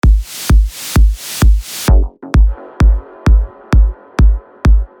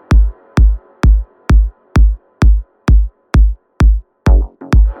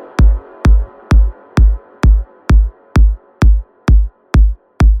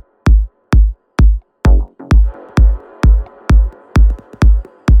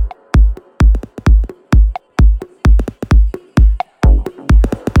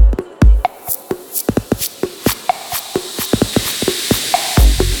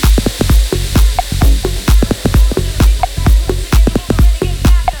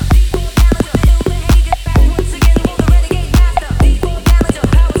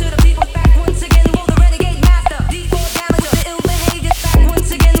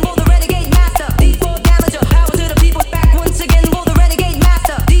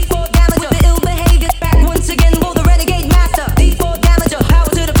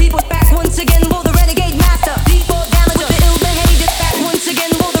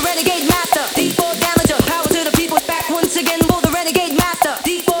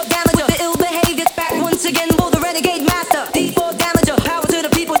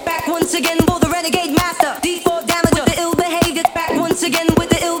Once again with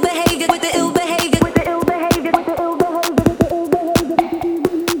the ill behavior, with the ill behavior, with the ill behavior, with the ill behavior, with the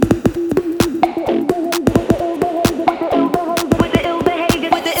ill behavior,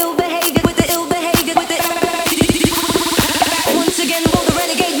 with the ill behavior, with the ill behavior, with the ill behavior, with the once again will the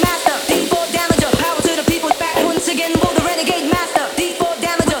renegade master, D4 damager, power to the people back. Once again will the renegade master, D4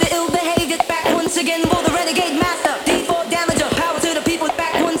 damager, the ill behavior back. Once again will the renegade master, D4 damager, power to the people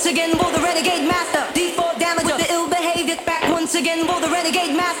back. Once again will the renegade master, D4 damager, the ill behavior back. Once again will the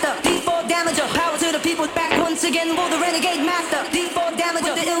renegade master, D4 damager, power to the people back. Once again will the renegade master, D4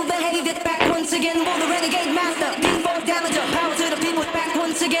 damager, the ill behavior back. Once again will the renegade master, D4 damager, power to the people back.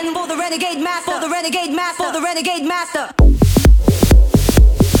 Once again will the renegade master, the renegade master, the renegade master.